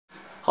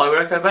I'm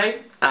Rocco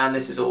Bay, and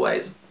this is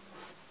Always.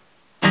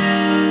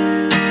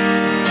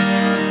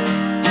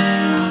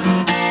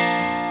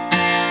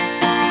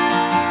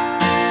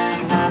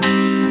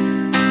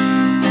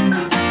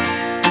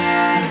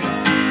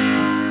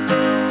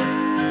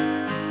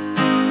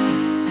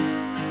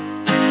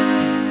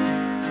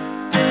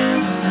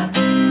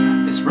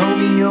 This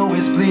Romeo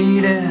is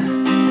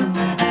bleeding,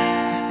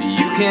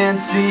 you can't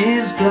see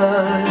his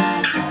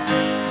blood.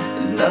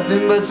 There's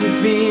nothing but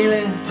some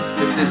feelings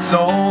that this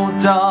old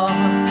dog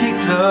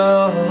kicked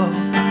up.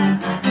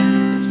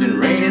 It's been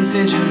raining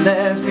since you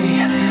left me,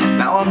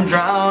 now I'm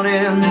drowning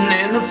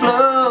in the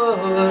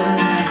flood.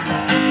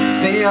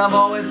 See, I've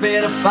always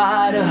been a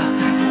fighter,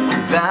 but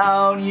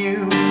without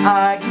you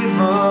I give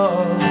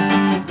up.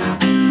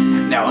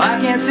 Now I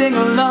can't sing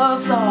a love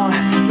song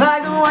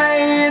like the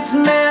way it's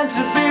meant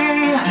to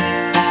be.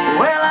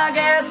 Well, I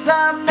guess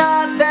I'm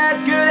not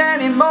that good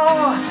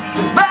anymore,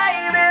 but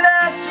baby,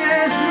 that's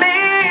just me.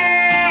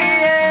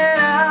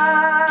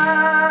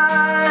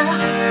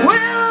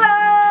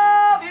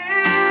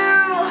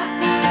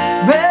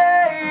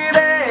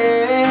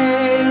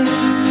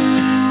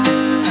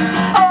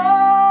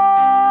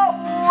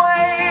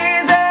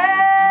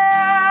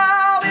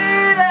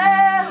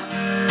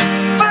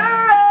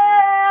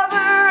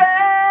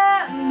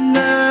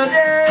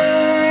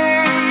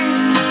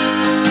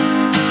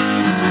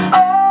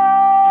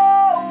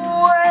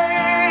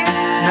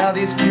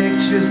 These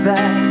pictures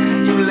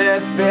that you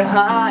left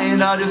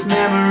behind are just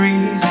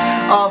memories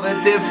of a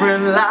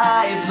different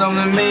life. Some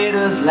that made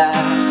us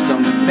laugh,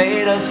 some that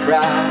made us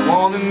cry,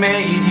 one that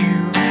made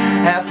you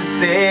have to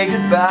say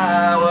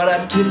goodbye. What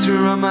I'd give to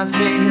run my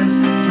fingers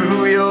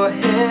through your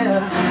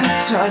hair,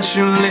 touch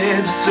your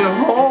lips to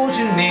hold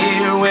you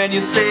near. When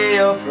you say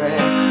your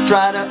prayers,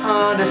 try to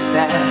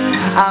understand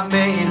I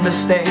made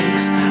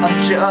mistakes,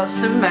 I'm just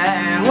a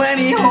man. When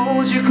he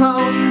holds you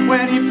close,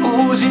 when he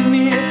pulls you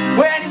near,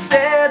 when he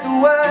said the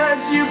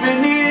words you've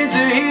been needing to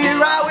hear,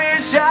 I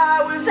wish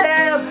I was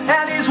him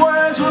and these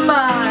words were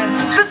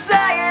mine to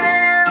say to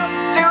you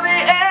till the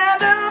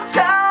end of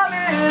time.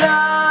 And I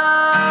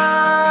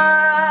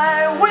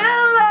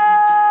will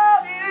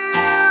love you,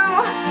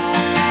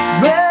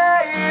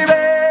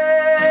 baby,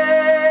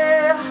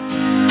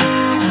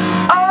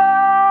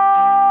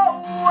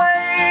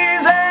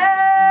 always.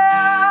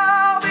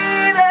 I'll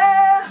be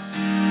there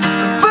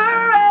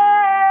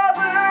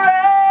forever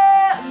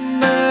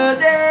and a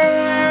day.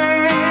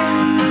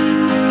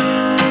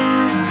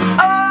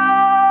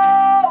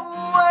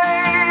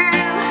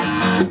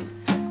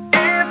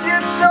 If you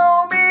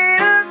told me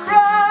to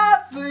cry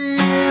for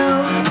you,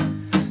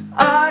 I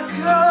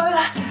could.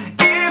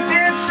 If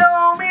you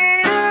told me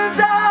to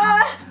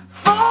die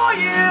for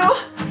you,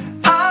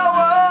 I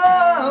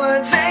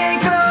would.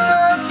 Take a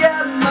look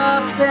at my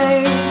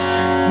face,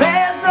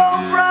 there's no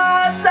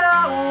price I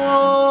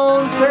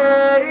won't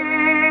pay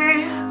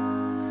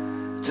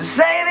to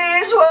say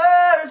these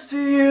words to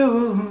you.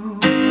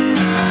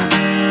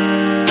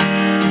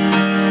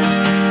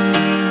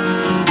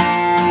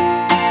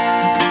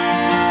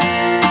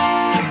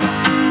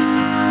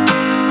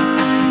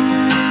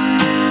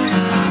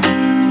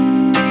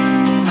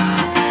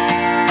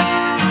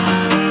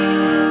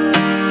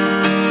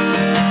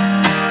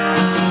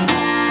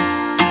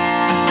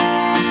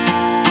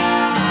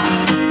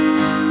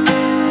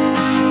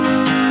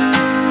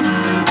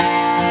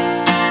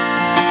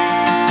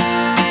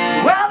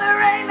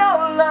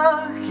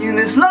 In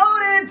this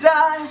loaded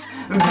dice,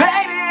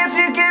 baby, if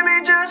you give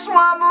me just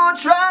one more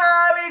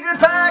try, we could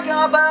pack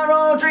up our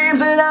old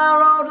dreams and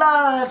our old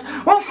lives.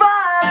 We'll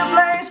find a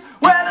place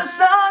where the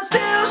sun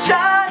still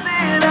shines,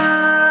 and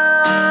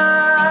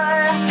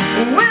I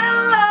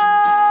will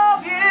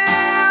love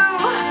you,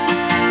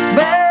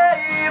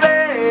 baby,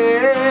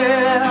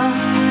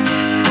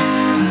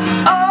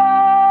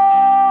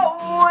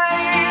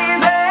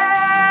 always.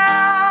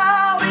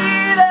 I'll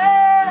be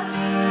there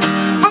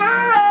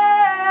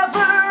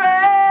forever.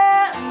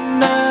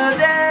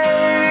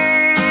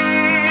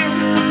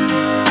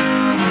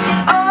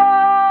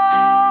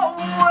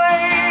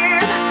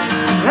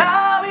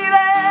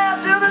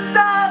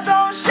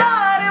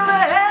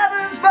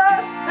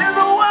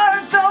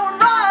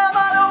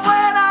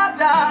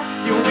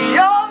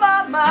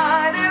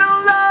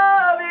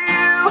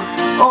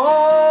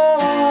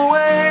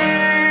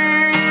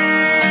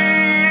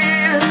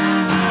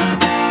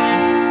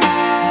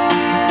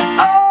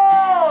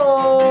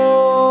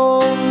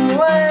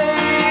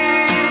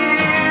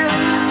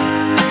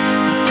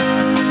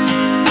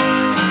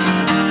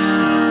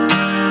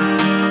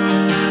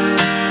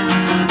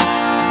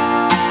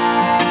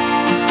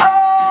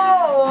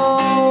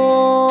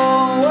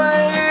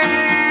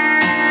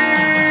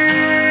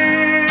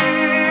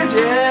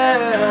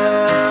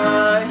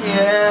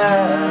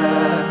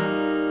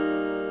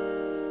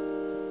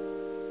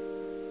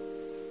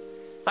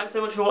 Thanks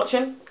so much for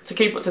watching. To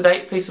keep up to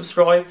date, please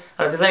subscribe,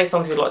 and if there's any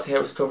songs you'd like to hear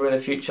us cover in the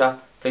future,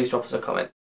 please drop us a comment.